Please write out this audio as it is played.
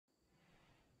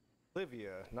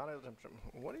Olivia, not a,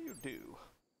 what do you do?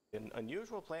 An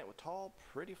unusual plant with tall,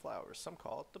 pretty flowers. Some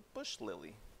call it the bush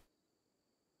lily.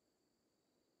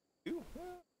 You don't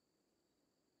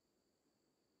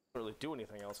really do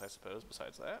anything else, I suppose,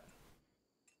 besides that.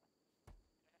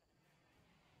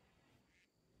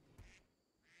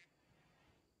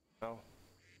 Oh,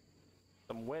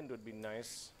 some wind would be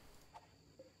nice.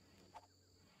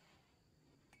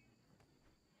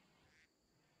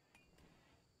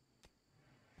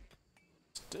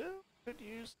 Still could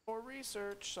use more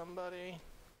research, somebody.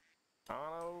 I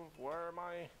don't know where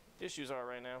my issues are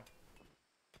right now.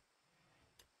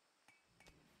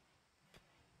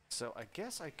 So I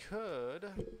guess I could,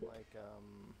 like,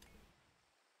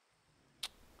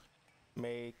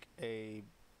 make a...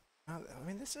 I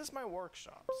mean, this is my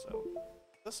workshop, so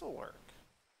this will work.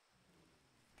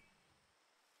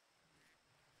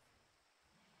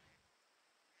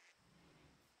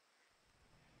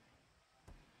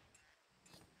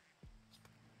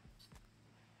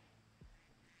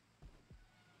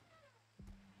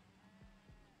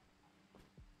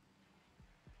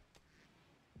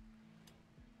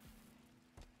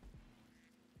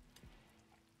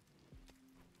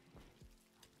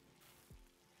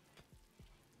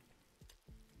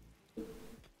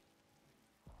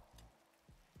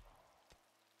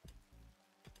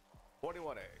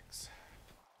 "21 eggs.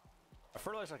 A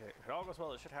fertilized egg. If it all goes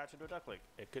well, it should hatch into a duckling.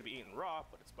 It could be eaten raw,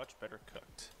 but it's much better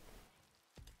cooked."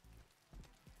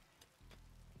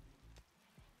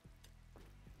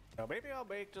 Now maybe I'll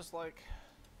make just like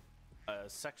a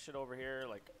section over here,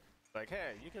 like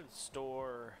hey, you can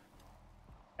store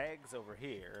eggs over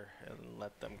here and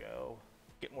let them go.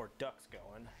 Get more ducks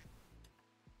going.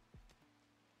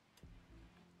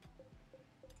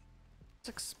 Let's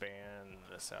expand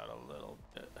this out a little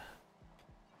bit.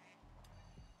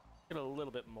 Get a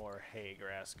little bit more hay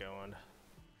grass going.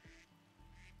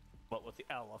 But with the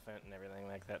elephant and everything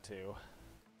like that too.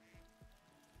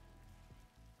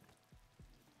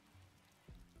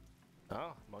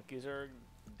 Oh, monkeys are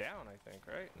down, I think,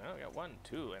 right? No, we got 1,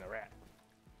 2, and a rat.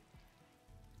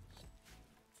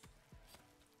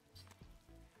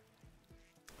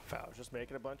 If I was just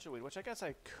making a bunch of weed, which I guess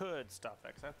I could stop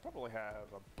that, because I probably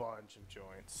have a bunch of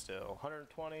joints still.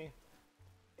 120.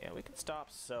 Yeah, we can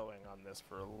stop sewing on this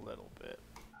for a little bit.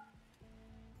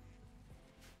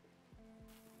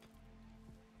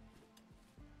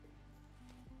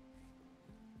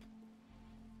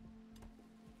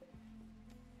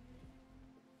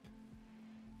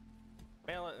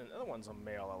 Male, and the other one's a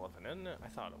male elephant, isn't it? I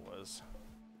thought it was.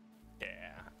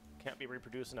 Yeah, can't be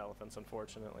reproducing elephants,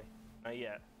 unfortunately. Not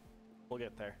yet. We'll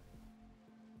get there.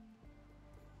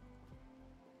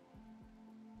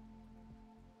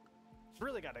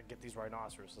 Really got to get these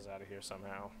rhinoceroses out of here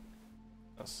somehow.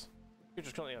 You're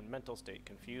just currently in mental state,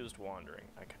 confused, wandering.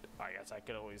 I guess I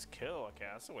could always kill a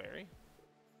cassowary.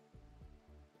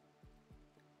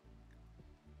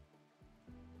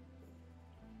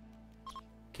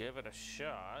 Give it a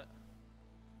shot.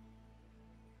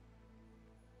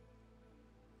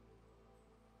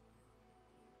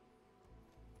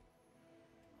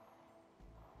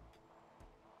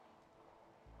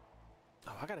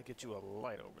 Oh, I gotta get you a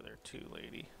light over there too,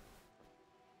 lady.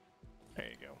 There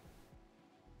you go.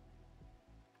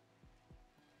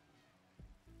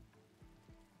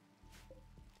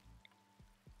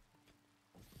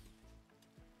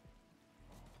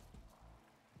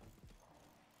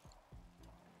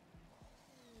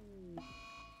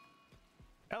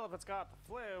 Elephant's got the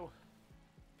flu.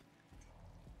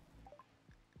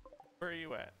 Where are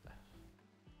you at?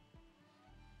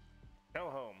 Go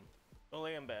home. Go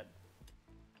lay in bed.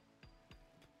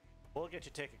 We'll get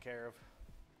you taken care of.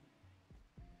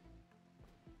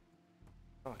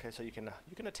 Okay, so you can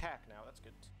attack now. That's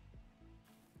good.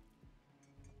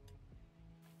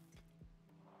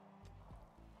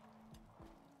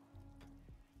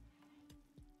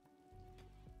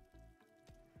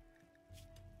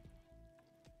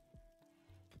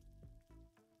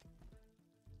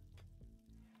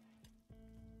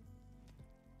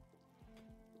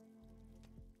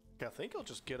 I think you'll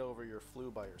just get over your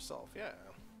flu by yourself. Yeah.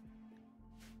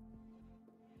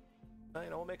 You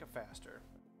know, we'll make it faster.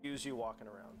 Use you walking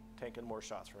around, taking more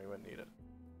shots from me when needed.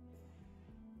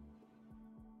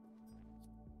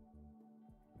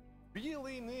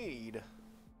 Really need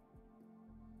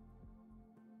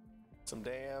some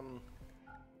damn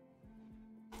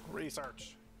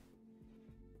research.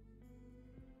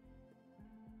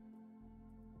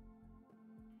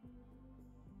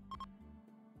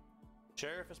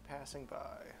 Sheriff is passing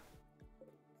by.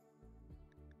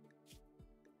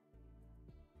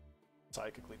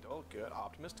 Psychically dull, good.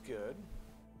 Optimist, good.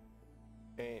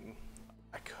 And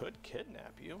I could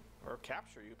kidnap you or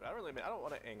capture you, but I don't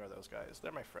want to anger those guys.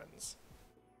 They're my friends.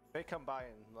 They come by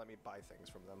and let me buy things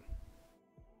from them.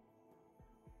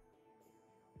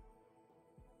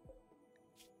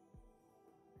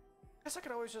 I guess I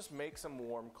could always just make some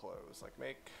warm clothes, like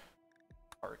make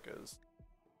parkas.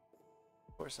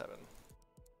 4-7.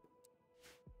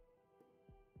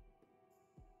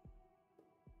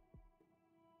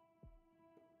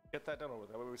 Get that done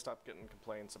with. That way we stop getting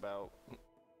complaints about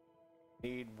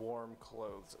need warm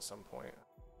clothes at some point.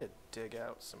 I could dig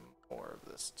out some more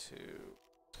of this too.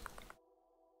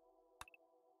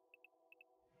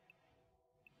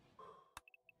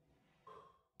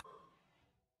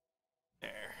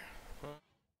 There.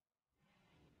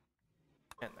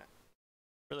 And that.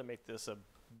 Really make this a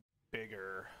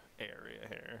bigger area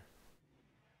here.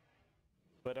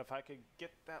 But if I could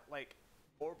get that like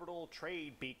orbital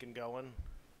trade beacon going,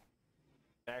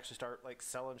 I actually start like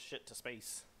selling shit to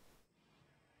space.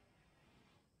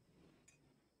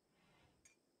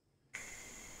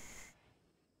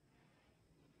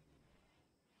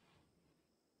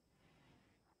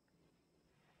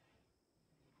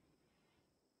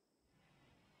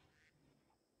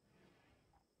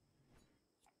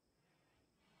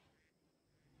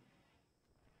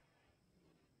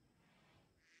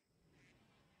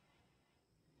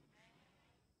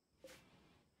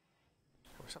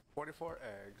 We're up 44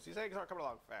 eggs. These eggs aren't coming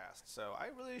along fast, so I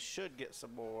really should get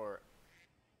some more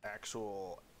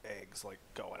actual eggs like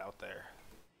going out there.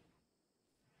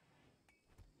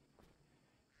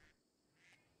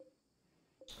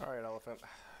 Alright, elephant.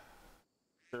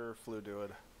 Sure, flew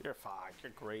dude. You're fine.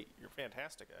 You're great. You're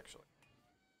fantastic, actually.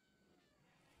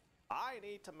 I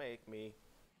need to make me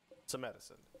some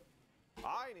medicine.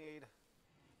 I need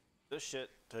this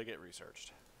shit to get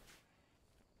researched.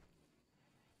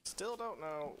 Still don't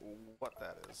know what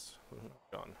that is.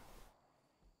 Gone.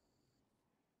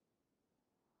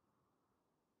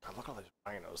 God, look at all these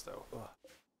rhinos, though. Ugh.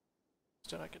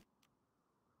 Still, I could.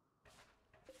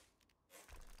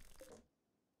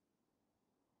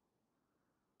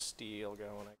 Steel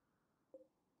going.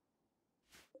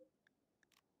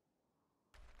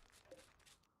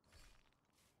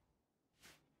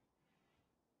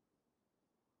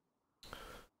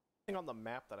 Thing on the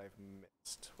map that I've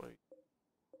missed. Wait.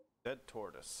 Dead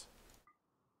tortoise.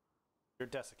 You're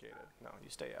desiccated. No,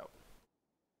 you stay out.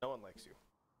 No one likes you.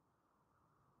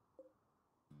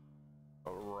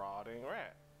 A rotting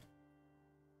rat.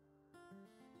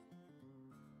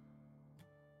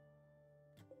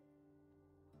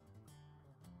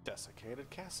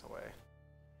 Desiccated cassoway.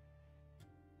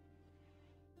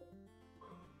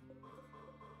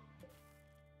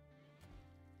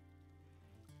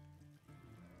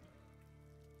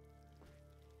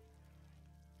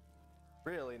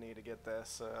 Really need to get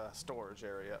this storage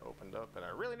area opened up, and I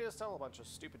really need to sell a bunch of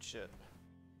stupid shit.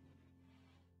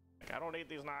 Like, I don't need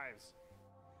these knives.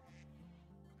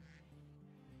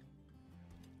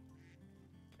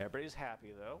 Everybody's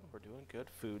happy though. We're doing good.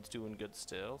 Food's doing good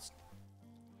still.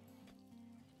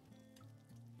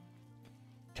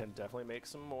 Can definitely make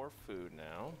some more food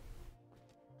now.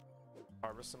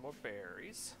 Harvest some more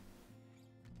berries.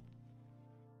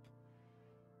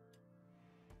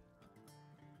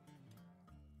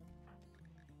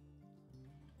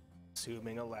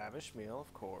 Assuming a lavish meal,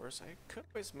 of course. I could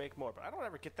always make more, but I don't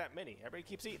ever get that many. Everybody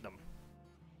keeps eating them.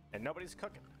 And nobody's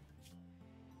cooking.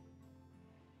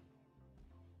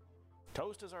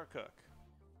 Toast is our cook.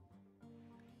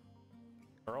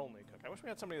 Our only cook. I wish we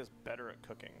had somebody that's better at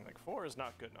cooking. Like, 4 is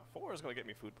not good enough. 4 is going to get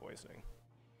me food poisoning.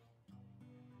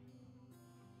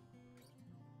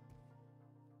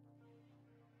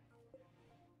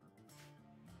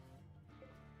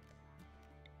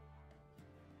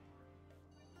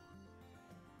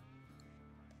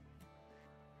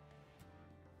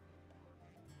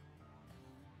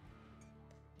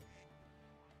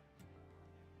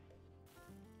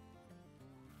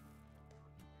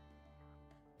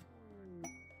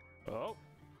 Oh,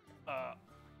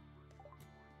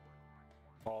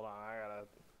 hold on,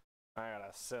 I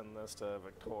gotta send this to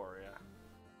Victoria.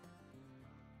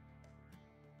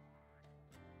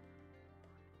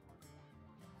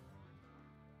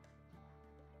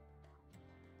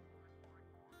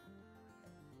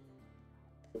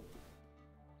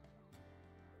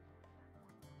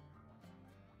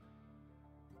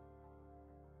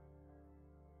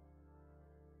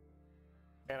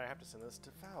 And I have to send this to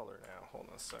Fowler now. Hold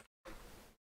on a sec.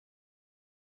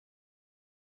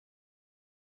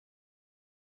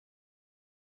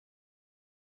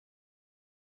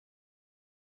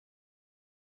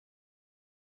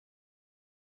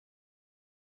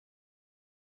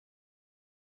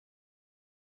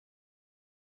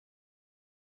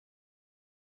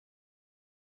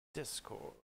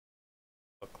 Discord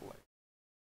look like?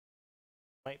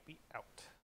 Might be out.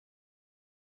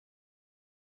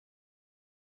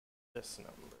 This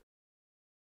number.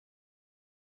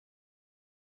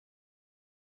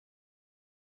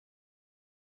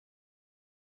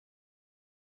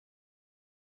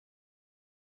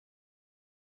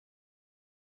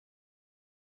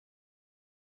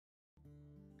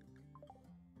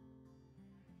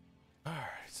 Alright,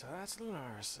 so that's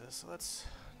Lunaris. So let's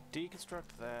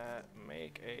deconstruct that,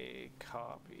 make a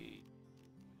copy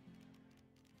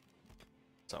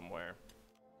somewhere.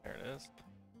 There it is.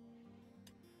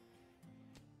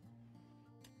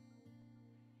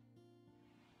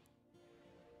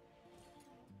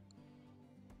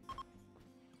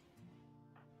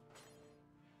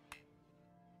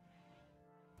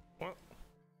 Well,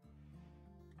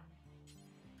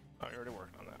 oh, you're already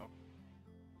working on that.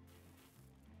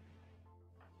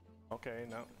 Okay,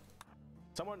 no.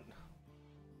 Someone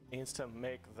needs to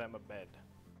make them a bed.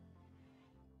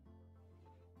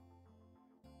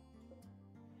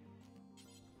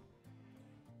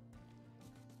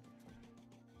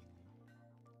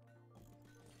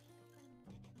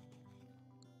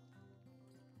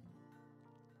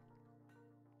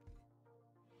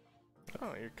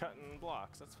 Oh, you're cutting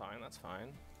blocks. That's fine. That's fine.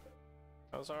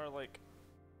 Those are like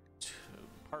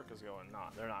park is going.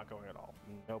 Not. They're not going at all.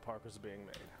 No park is being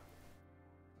made.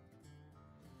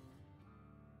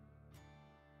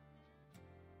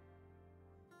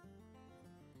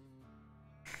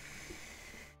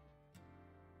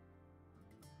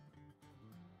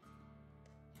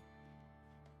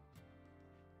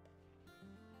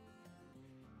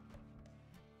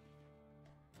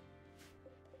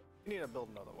 You need to build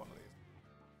another one of these.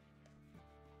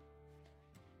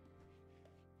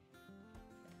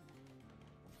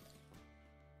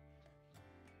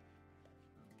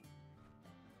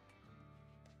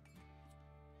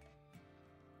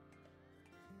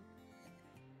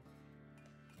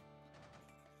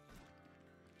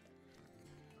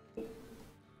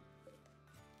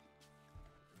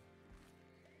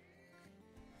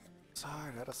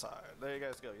 Side at a side. There you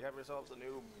guys go. You have yourselves a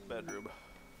new bedroom.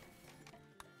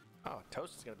 Oh,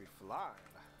 Toast is gonna be flying.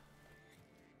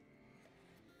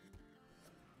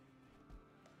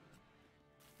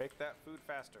 Make that food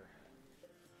faster.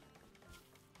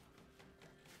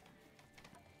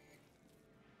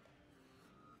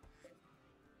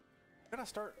 I'm gonna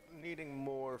start needing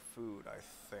more food, I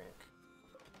think.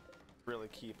 Really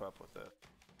keep up with it.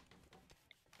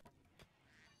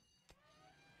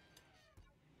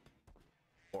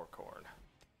 More corn.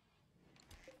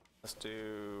 Let's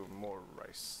do more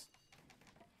rice.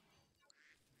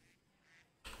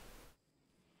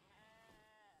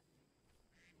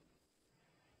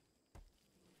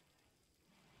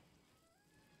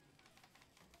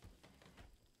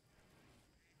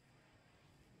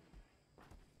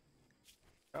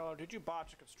 Oh, did you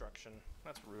botch a construction?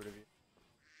 That's rude of you.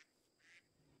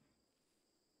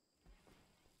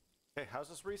 Hey, how's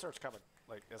this research coming?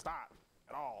 Like, it's not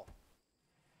at all.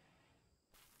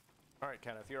 Alright,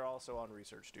 Kenneth, you're also on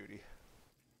research duty.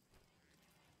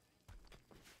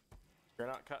 You're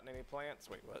not cutting any plants?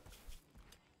 Wait, what?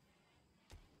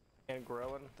 And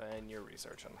growing? Then you're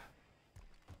researching.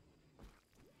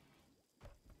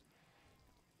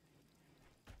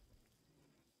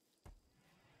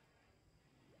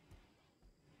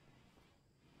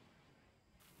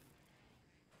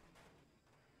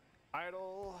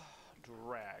 Idle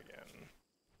dragon.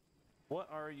 What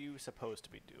are you supposed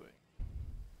to be doing?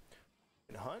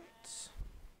 In hunt?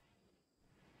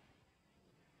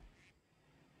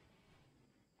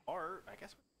 Art, I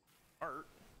guess. Art.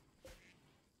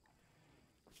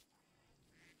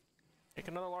 Make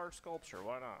another large sculpture,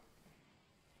 why not?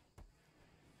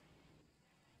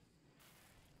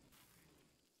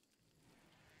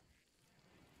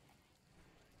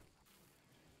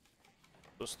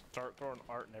 Just start throwing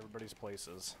art in everybody's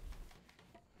places.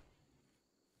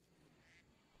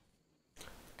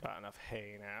 Got enough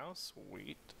hay now,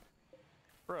 sweet.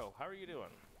 Bro, how are you doing?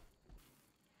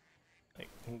 Like,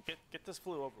 get this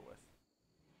flu over with.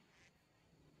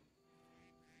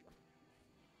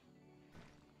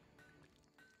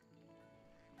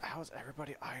 How's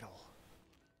everybody idle?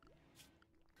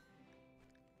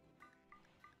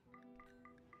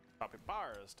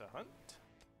 Capybaras to hunt.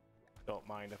 Don't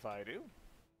mind if I do.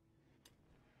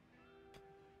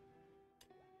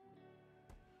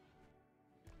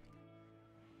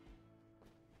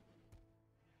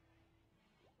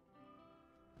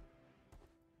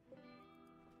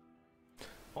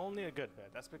 Only a good bed.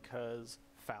 That's because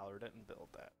Fowler didn't build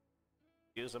that.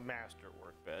 He was a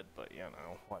masterwork bed, but you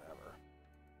know, whatever.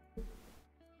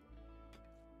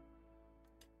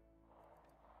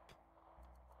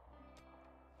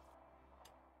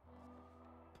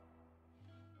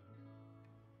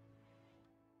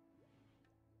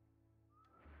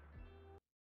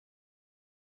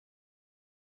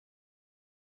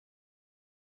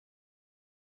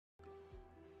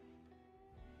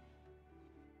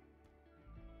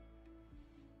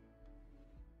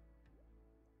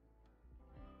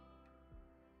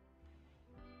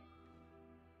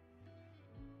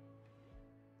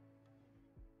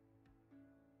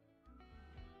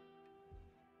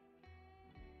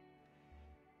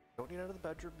 Don't need out of the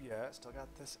bedroom yet. Still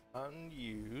got this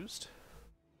unused.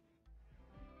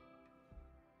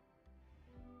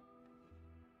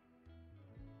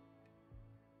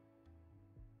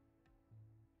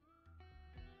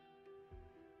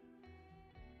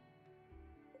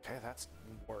 Okay, that's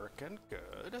working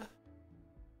good.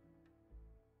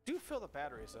 Do fill the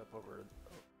batteries up over.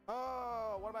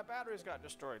 Oh, one of my batteries got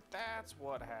destroyed. That's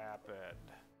what happened.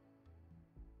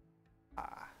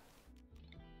 Ah.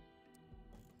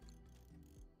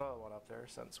 Another one up there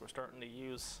since we're starting to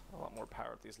use a lot more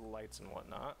power with these lights and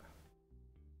whatnot.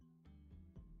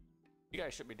 You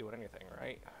guys should be doing anything,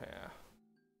 right? Yeah.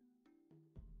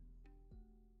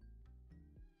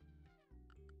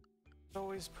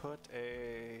 Always put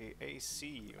a AC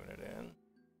unit in.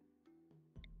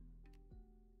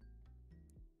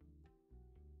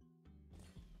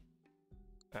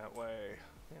 That way,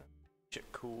 yeah, shit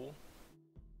cool.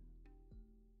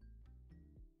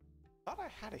 Thought I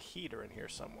had a heater in here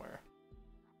somewhere.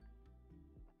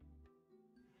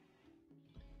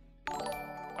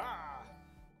 Ah!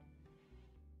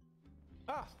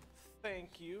 Ah,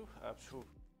 thank you.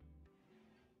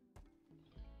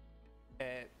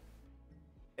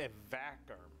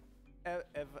 Evacuum.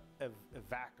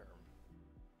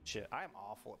 Shit, I am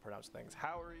awful at pronouncing things.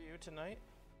 How are you tonight?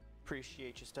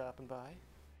 Appreciate you stopping by.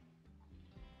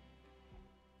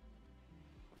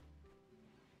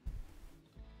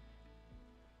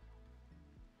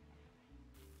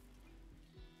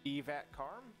 Evat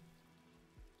Carm?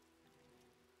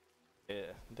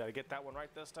 Yeah, did I get that one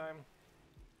right this time?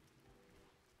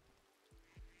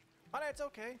 But it's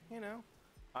okay, you know.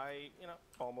 I,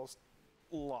 almost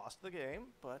lost the game,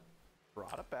 but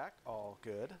brought it back, all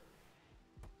good.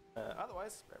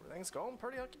 Otherwise, everything's going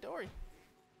pretty hunky-dory.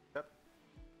 Yep.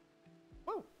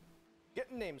 Woo!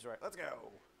 Getting names right, let's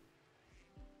go!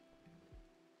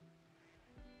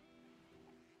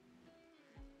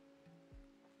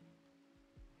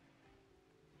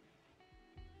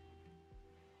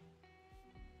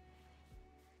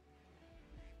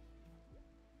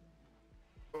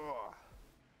 Ugh.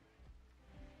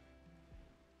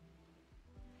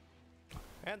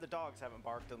 And the dogs haven't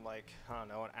barked in like, I don't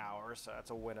know, an hour, so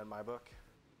that's a win in my book.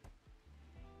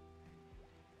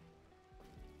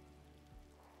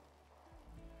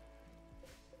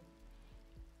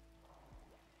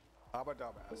 I'm a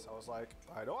dumbass. I was like,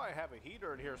 I know I have a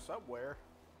heater in here somewhere.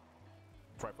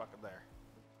 It's right fucking there.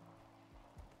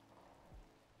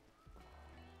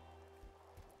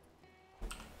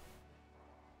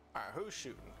 Alright, who's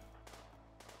shooting?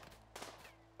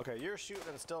 Okay, you're shooting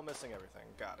and still missing everything.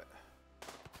 Got it.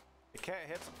 You can't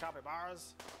hit some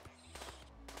capybaras.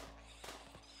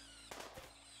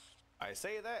 I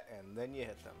say that, and then you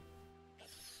hit them.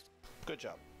 Good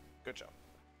job. Good job.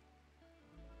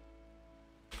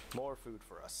 More food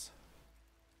for us.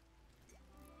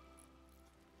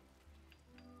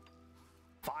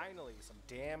 Finally, some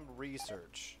damn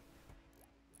research.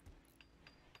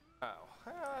 Oh,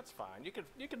 that's fine. You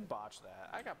can botch that.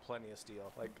 I got plenty of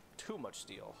steel, like too much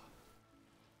steel.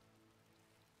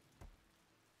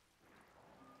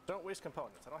 Don't waste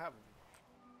components. I don't have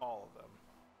all of them.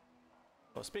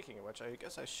 Well, speaking of which, I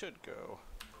guess I should go.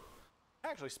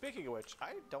 Actually, speaking of which,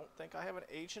 I don't think I have an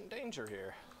ancient danger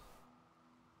here.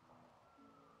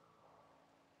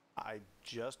 I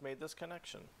just made this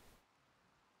connection.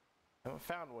 Haven't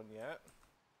found one yet.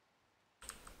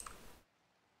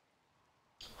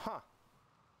 Huh.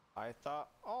 I thought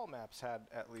all maps had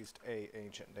at least a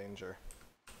ancient danger.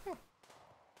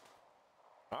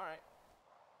 Alright.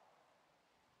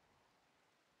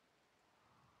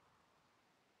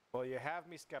 Well, you have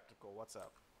me skeptical. What's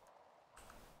up?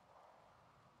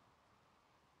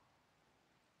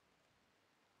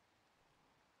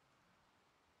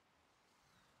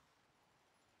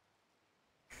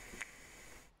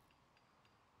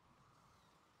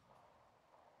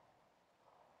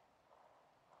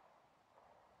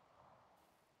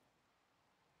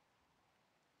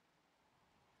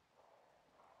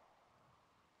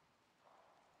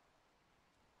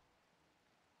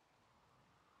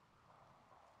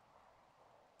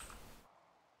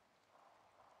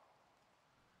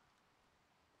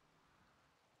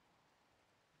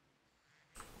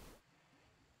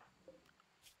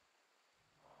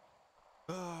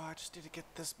 Oh, I just need to get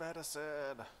this medicine.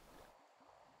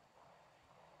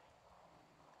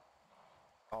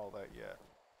 All that yet.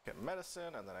 Get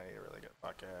medicine, and then I need to really get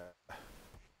fucking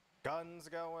guns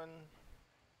going.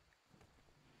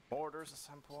 Mortars at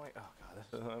some point. Oh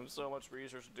god, I have so much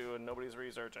research to do, and nobody's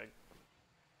researching.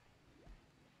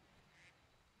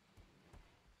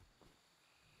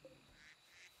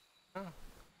 Oh,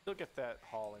 you'll get that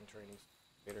hauling training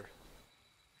later.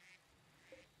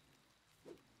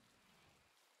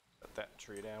 that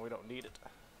tree down. We don't need it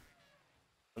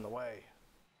in the way.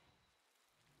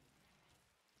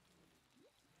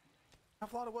 I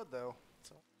have a lot of wood though,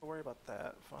 so don't worry about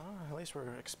that. Fine. At least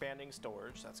we're expanding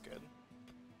storage. That's good.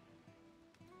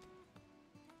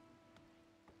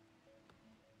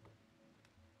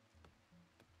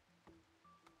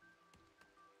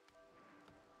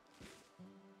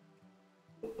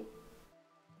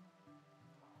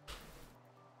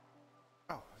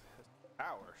 Oh,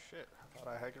 tower. Shit. I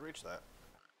thought I could reach that.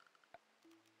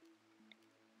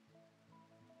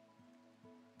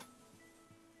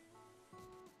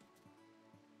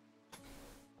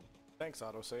 Thanks,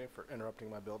 autosave, for interrupting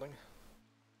my building.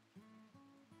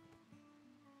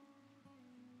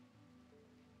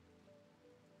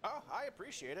 Oh, I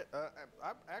appreciate it.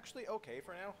 I'm actually okay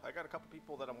for now. I got a couple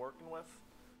people that I'm working with.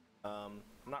 I'm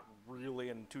not really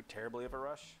in too terribly of a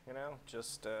rush, you know?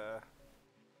 Just,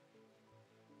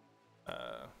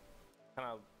 kind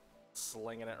of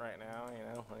slinging it right now, you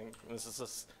know? Like, this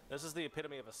is the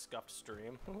epitome of a scuffed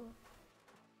stream.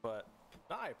 But,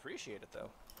 no, I appreciate it,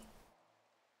 though.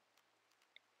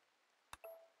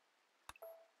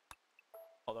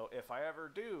 Although, if I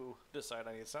ever do decide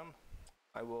I need some,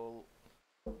 I will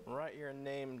write your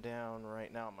name down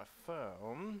right now on my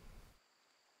phone.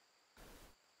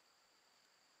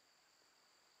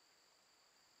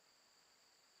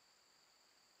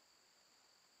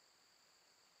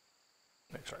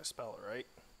 Make sure I spell it right.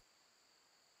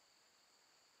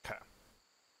 Okay.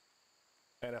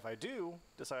 And if I do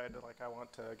decide like I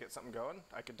want to get something going,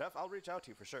 I'll reach out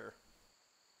to you for sure.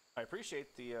 I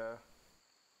appreciate the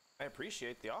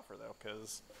offer though,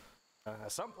 because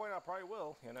at some point I probably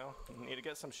will, you know, need to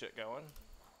get some shit going.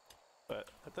 But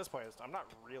at this point, I'm not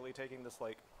really taking this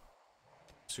like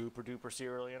super duper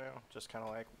serial, you know, just kind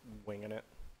of like winging it.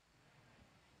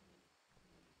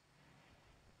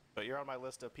 But you're on my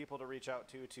list of people to reach out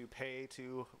to pay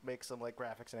to make some like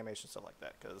graphics, animation, stuff like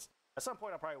that. Because at some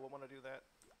point I probably will want to do that.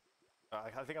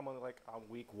 I think I'm only like on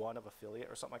week 1 of affiliate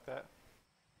or something like that.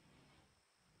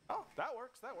 Oh, that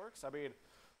works. That works. I mean,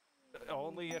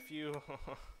 only if you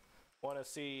want to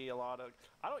see a lot of.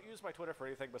 I don't use my Twitter for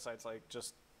anything besides like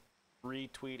just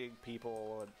retweeting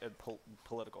people and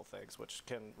political things, which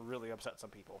can really upset some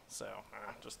people. So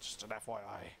just an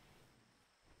FYI.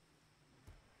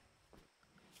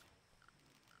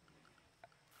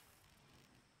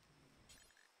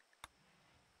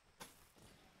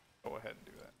 Go ahead and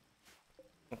do that.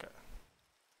 Okay.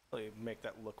 Let me make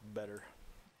that look better.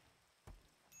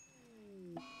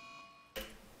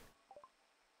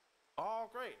 Oh,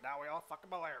 great. Now we all fucking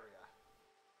malaria.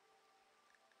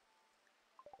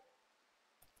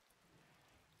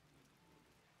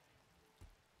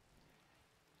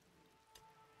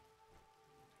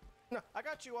 No, I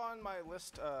got you on my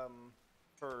list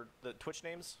for the Twitch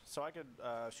names, so I could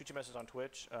shoot you a message on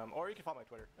Twitch, or you can follow my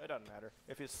Twitter. It doesn't matter.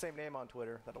 If it's the same name on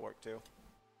Twitter, that'll work too.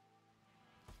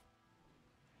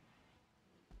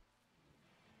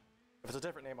 If it's a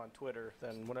different name on Twitter,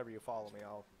 then whenever you follow me,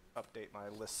 I'll update my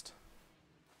list.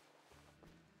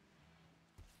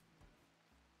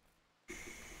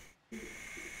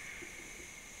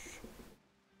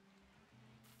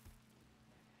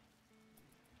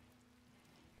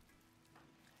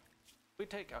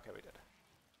 Okay, we did.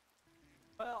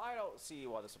 Well, I don't see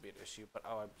why this will be an issue, but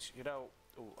you know,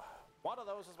 one of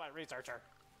those is my researcher.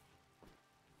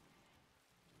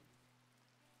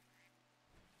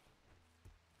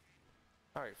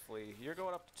 Alright, Flea, you're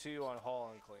going up to 2 on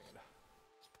haul and clean.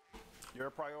 Your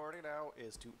priority now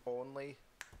is to only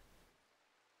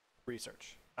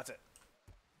research. That's it.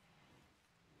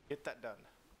 Get that done.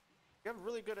 You're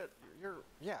really good at, you're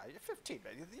 15,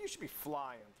 man. You should be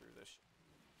flying through this shit.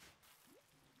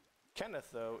 Kenneth,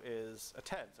 though, is a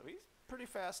 10, so he's pretty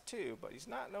fast too, but he's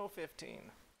not no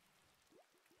 15.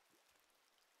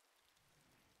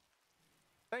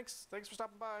 Thanks for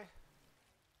stopping by.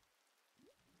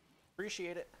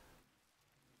 Appreciate it.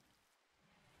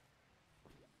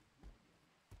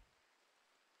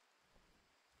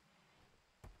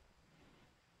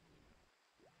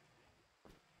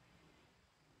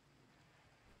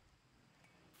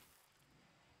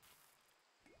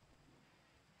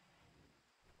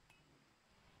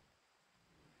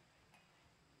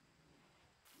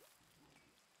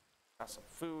 Got some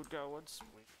food going. Sweet.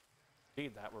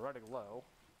 Need that. We're running low.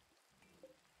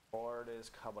 Board is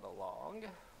coming along.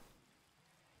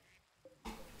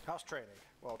 How's training?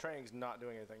 Well, training's not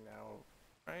doing anything now,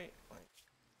 right? Like,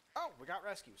 oh, we got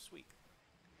rescue. Sweet.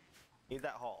 Need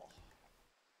that haul.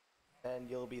 And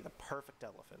you'll be the perfect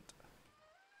elephant.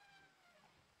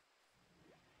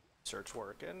 Search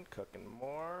working, cooking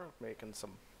more, making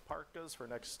some parkas for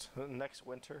next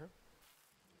winter.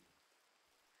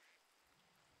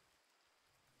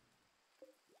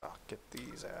 get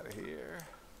these out of here.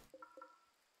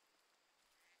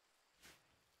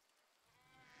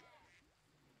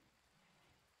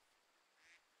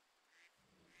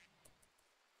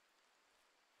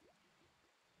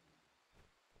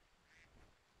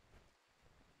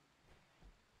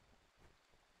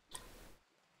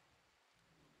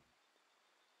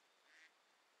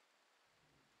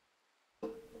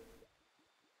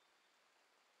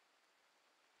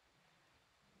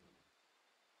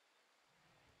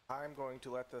 I'm going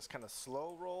to let this kind of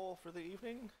slow roll for the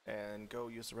evening and go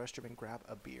use the restroom and grab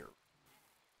a beer.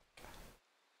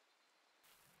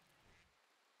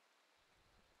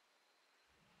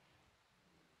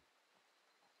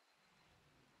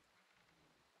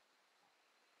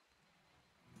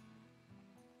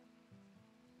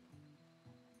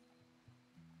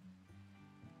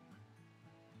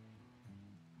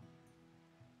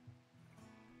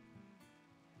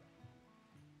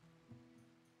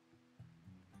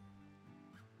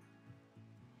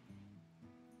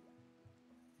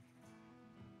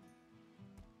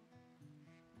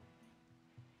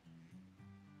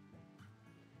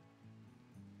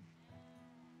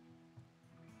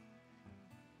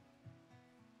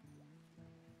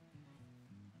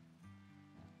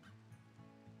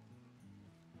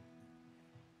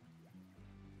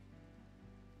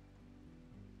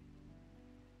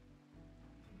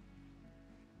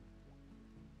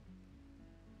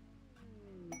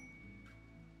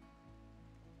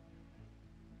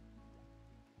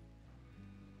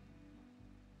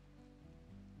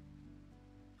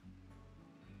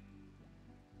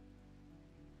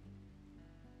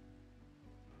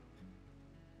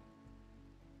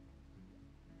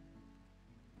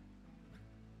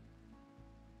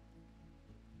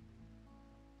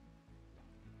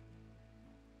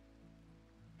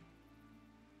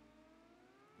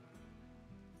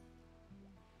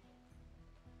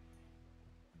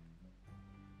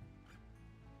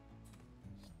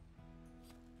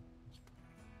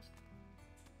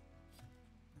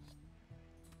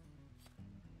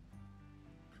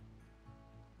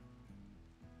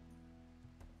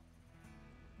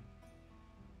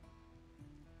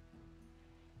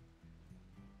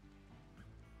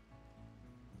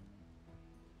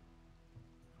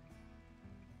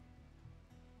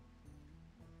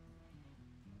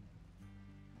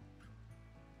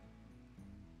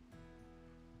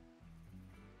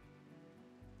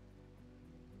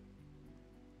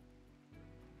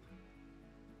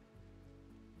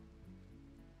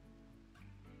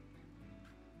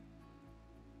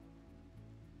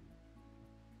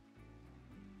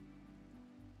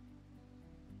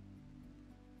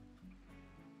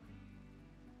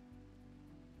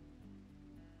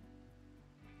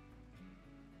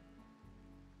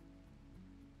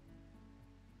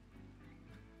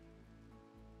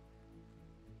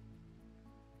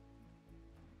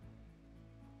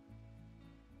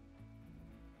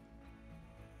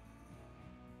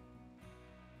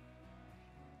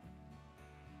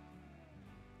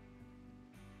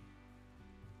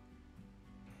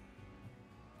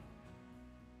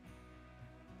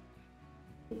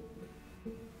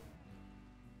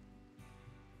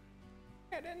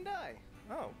 I didn't die.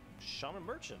 Oh, Shaman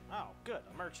Merchant. Oh, good,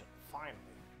 a merchant, finally.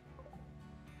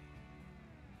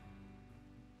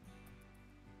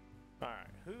 Alright,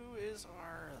 who is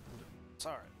our...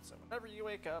 Sorry, so whenever you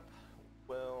wake up,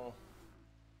 we'll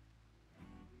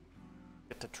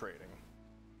get to trading.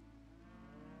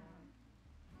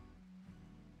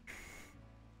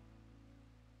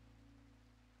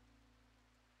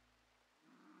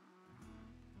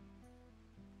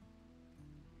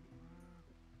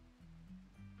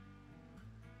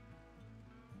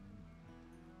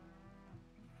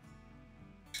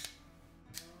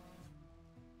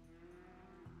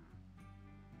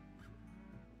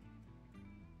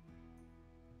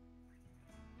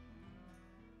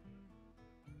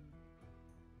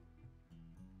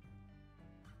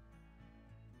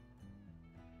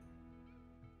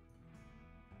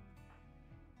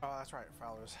 Oh, that's right,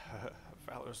 Fowler's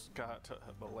Fowler's got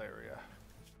malaria.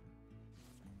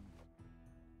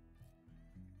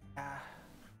 Ah,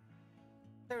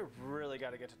 they really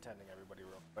got to get to tending everybody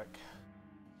real quick.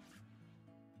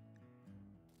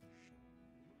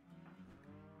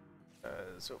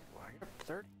 So you're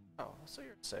 30. Oh, so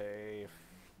you're safe.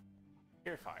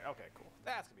 You're fine. Okay, cool.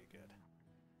 That's gonna be good.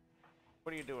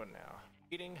 What are you doing now?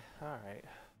 Eating? All right.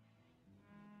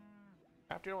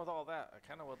 After dealing with all that, I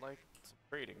kind of would like some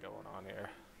trading going on here.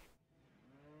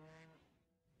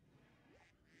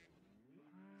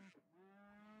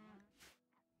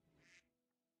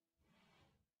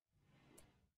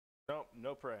 Nope,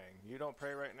 no praying. You don't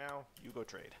pray right now, you go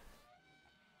trade.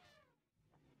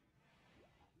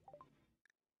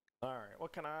 Alright,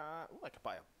 what can I... Ooh, I could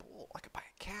buy a bull. I could buy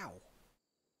a cow.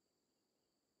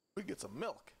 We could get some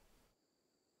milk.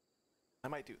 I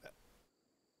might do that.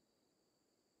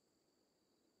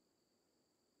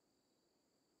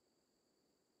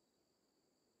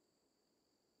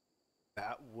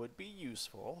 That would be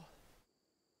useful.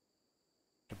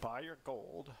 To buy your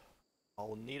gold.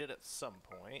 I'll need it at some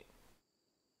point.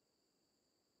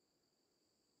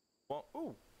 Well,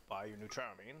 ooh, buy your new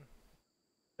Charming.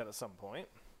 That at some point.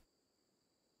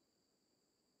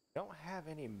 Don't have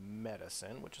any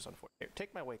medicine, which is unfortunate. Here,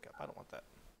 take my wake up. I don't want that.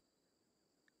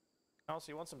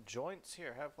 Also, you want some joints?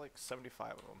 Here, have like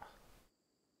 75 of them.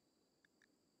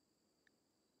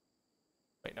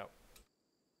 Wait, no.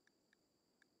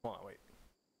 Hold on, wait.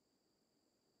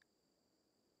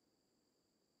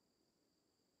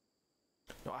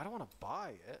 No, I don't want to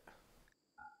buy it.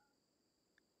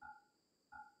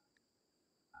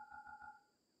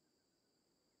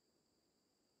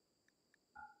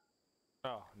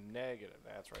 Oh, negative.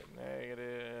 That's right.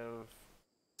 Negative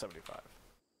 75.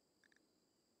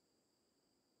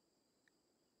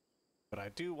 But I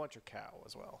do want your cow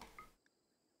as well.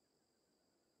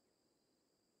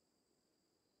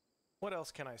 What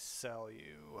else can I sell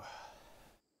you?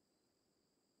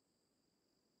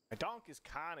 My donkey's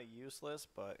kind of useless,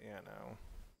 but you know.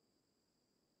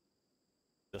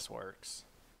 This works.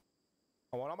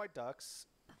 I want all my ducks.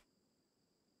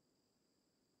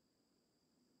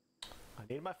 I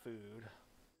need my food.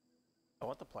 I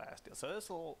want the plastic.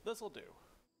 So this'll do.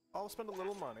 I'll spend a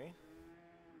little money.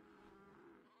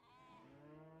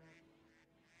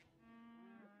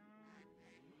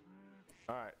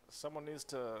 Alright, someone needs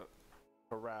to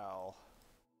corral.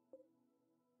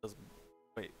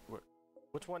 Wait,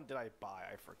 which one did I buy?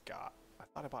 I forgot. I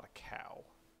thought I bought a cow.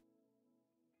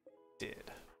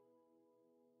 Did.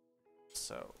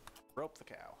 So, rope the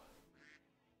cow.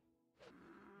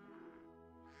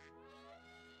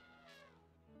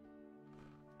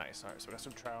 Nice, alright, so we got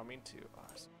some trout meat too.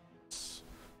 Let's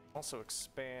also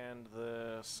expand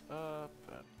this up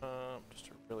and up just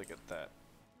to really get that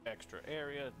extra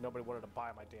area. Nobody wanted to buy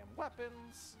my damn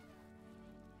weapons.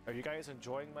 Are you guys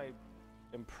enjoying my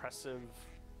impressive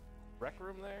rec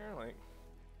room there? Like,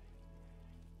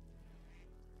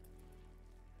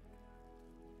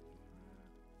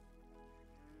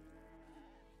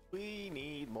 we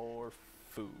need more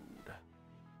food.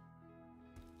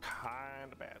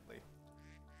 Kinda badly.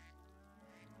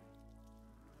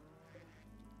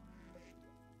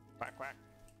 Quack, quack.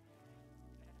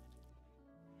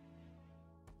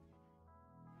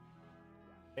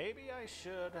 Maybe I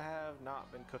should have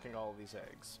not been cooking all of these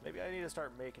eggs. Maybe I need to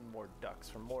start making more ducks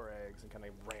from more eggs and kind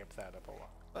of ramp that up a lot.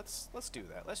 Let's do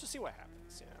that. Let's just see what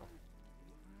happens, you know.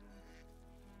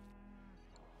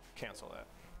 Cancel that.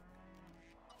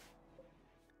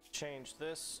 Change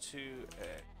this to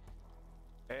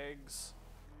eggs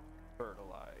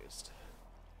fertilized.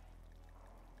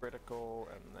 Critical,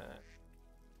 and then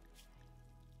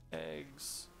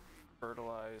eggs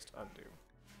fertilized, undo.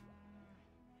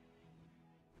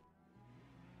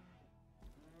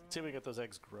 See if we can get those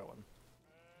eggs growing.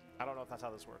 I don't know if that's how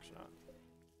this works or not.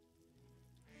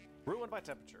 Ruined by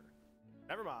temperature.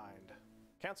 Never mind.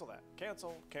 Cancel that.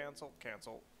 Cancel, cancel,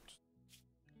 cancel.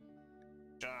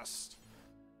 Just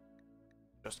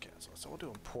cancel. So we'll do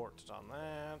import on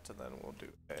that, and then we'll do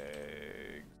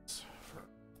eggs for...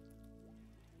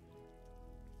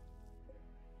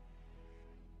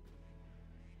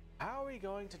 How are we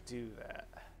going to do that?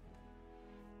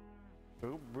 We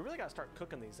really gotta start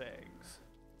cooking these eggs.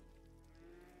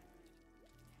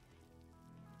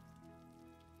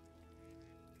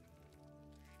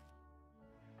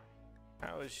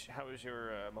 How is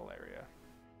your malaria?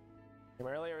 Your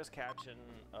malaria is catching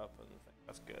up, and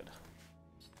that's good.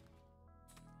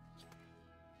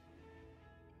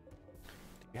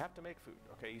 You have to make food.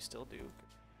 Okay, you still do.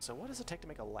 So what does it take to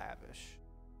make a lavish?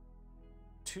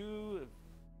 Two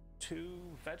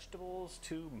vegetables,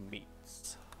 2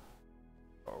 meats,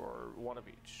 or one of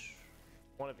each.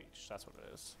 One of each. That's what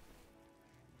it is.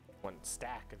 1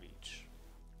 stack of each.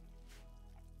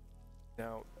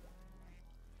 Now,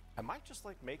 I might just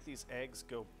like make these eggs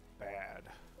go bad.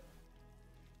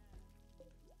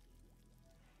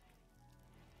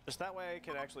 Just that way I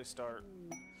can actually start.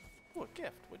 Ooh, a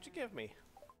gift. What'd you give me?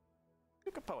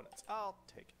 2 components. I'll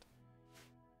take it.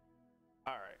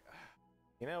 Alright.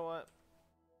 You know what?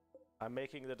 I'm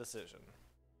making the decision.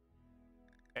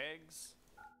 Eggs?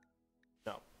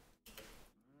 No.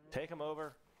 Take them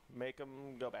over. Make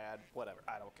them go bad. Whatever.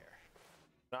 I don't care.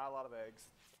 Not a lot of eggs.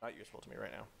 Not useful to me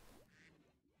right now.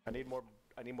 I need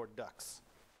more ducks.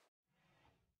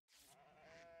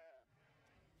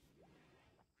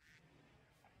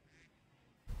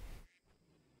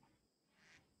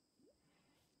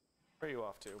 Where are you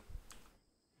off to?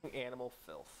 Animal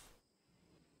filth.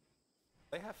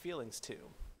 They have feelings too.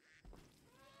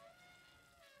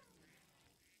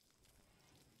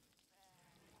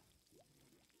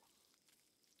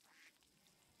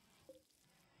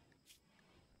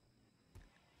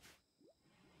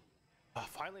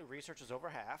 Finally, research is over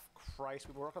half. Christ,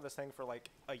 we've been working on this thing for like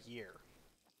a year.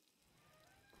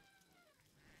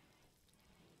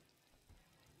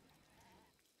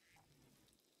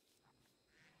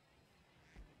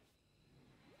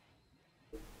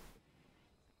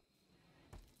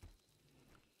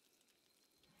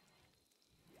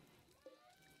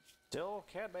 Still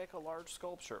can't make a large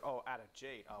sculpture. Oh, out of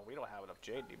jade. Oh, we don't have enough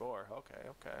jade anymore. Okay,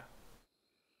 okay.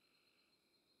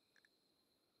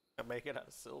 I'll make it out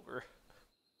of silver.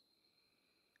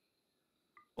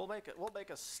 We'll make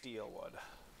a steel one.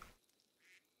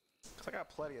 Cause I got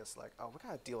plenty of like. Oh, we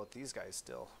gotta deal with these guys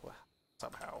still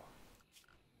somehow.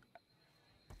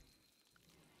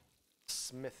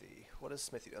 Smithy. What is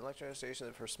smithy? An electronic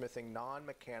station for smithing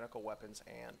non-mechanical weapons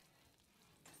and.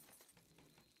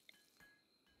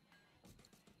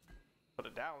 Put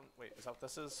it down. Wait, is that what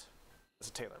this is? It's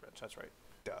a tailor bench. That's right.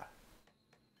 Duh.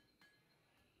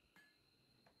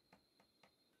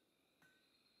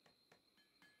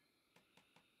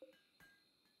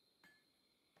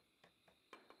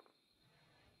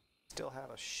 Still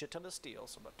have a shit ton of steel,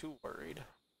 so I'm not too worried.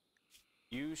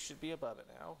 You should be above it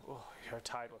now. Oh, you're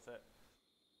tied with it.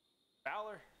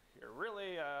 Fowler, you're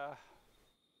really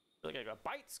getting a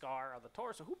bite scar on the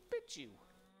torso. Who bit you?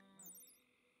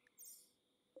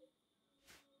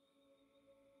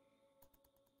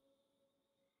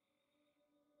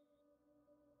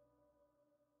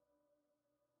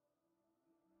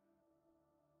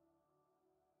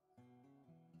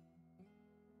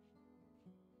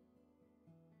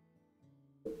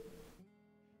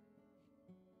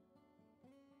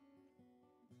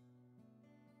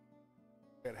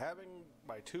 And having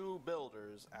my two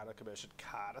builders out of commission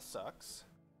kinda sucks.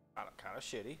 Kinda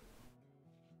shitty.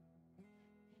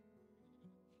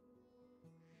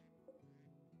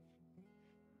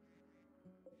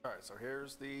 Alright, so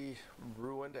here's the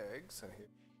ruined eggs, and here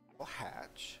will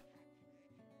hatch.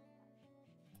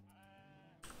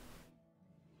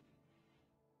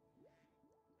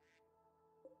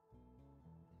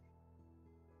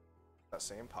 That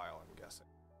same pile, I'm guessing.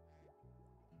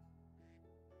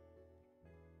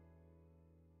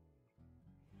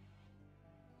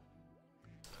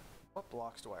 What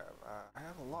blocks do I have? I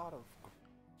have a lot of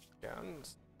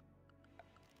guns.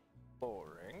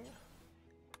 Boring.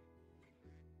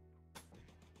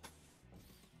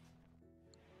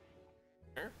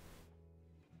 Here.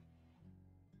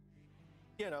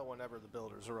 You know, whenever the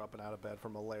builders are up and out of bed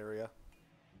from malaria.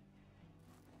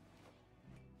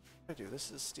 I do.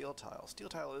 This is steel tile. Steel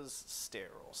tile is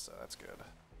sterile, so that's good.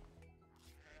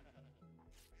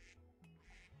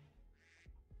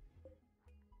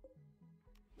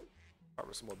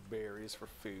 Harvest some more berries for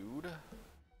food.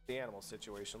 The animal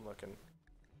situation looking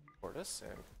tortoise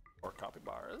and more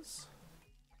capybaras.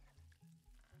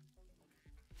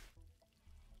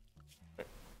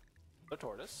 The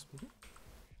tortoise.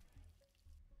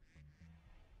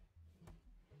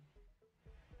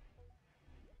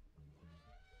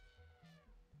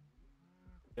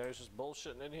 Yeah, he's just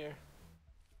bullshitting in here.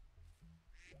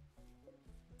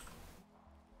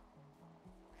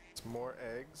 It's more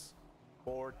eggs.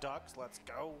 More ducks, let's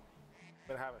go.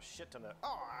 Gonna have a shit ton of.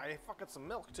 Oh, I fucking some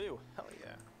milk too. Hell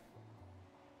yeah.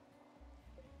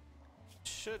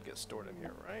 Should get stored in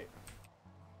here, right?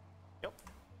 Yep.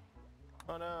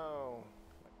 Oh no.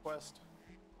 My quest.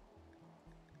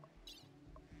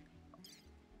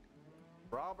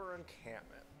 Robber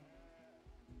encampment.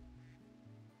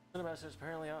 The message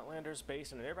apparently Outlander's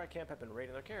base in a nearby camp have been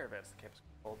raiding their caravans. The camp is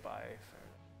controlled by.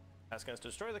 Asking us to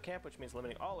destroy the camp, which means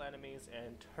limiting all enemies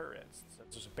and turrets. So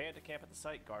there's a bandit camp at the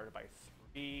site guarded by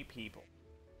 3 people.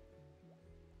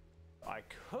 I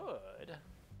could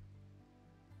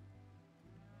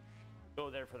go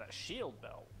there for that shield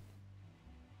belt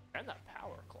and that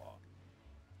power claw.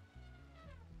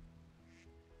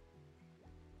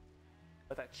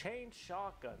 But that chain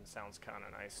shotgun sounds kind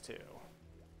of nice too.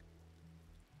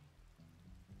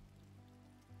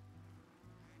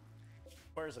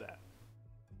 Where's it at?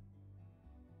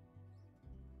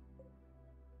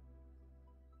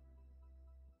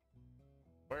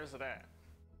 Where's it at?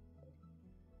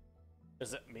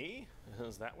 Is it me?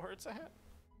 Is that where it's at?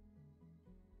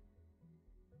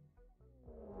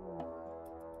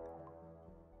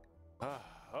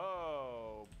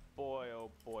 Oh boy,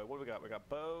 oh boy. What do we got? We got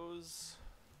bows.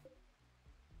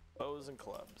 Bows and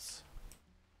clubs.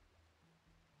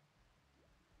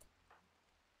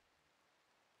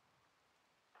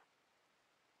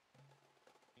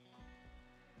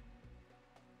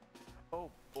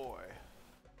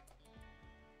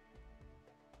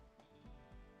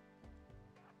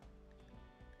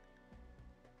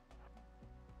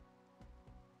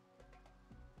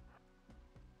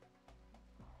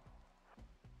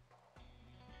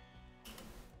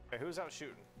 who's out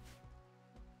shooting?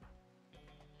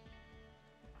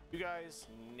 You guys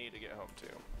need to get home too.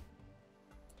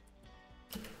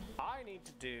 I need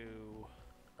to do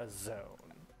a zone.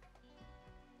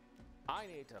 I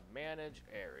need to manage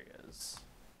areas.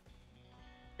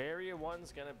 Area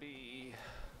 1's gonna be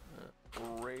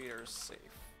Raider safe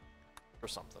or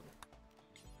something.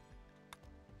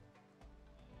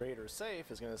 Raider safe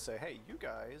is gonna say, hey, you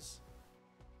guys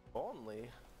only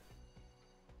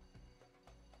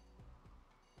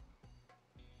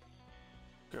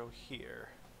go here.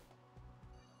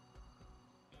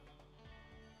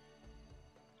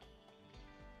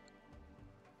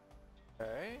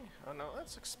 Okay. Oh no,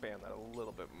 let's expand that a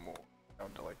little bit more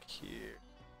down to like here.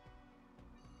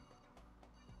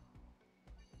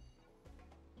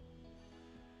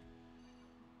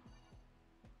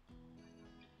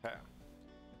 Okay.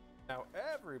 Now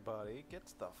everybody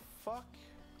gets the fuck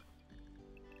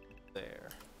there.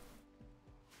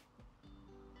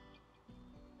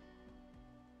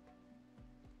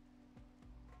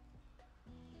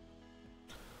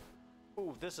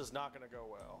 Ooh, this is not gonna go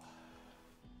well.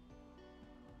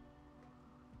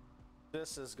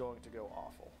 This is going to go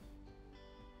awful.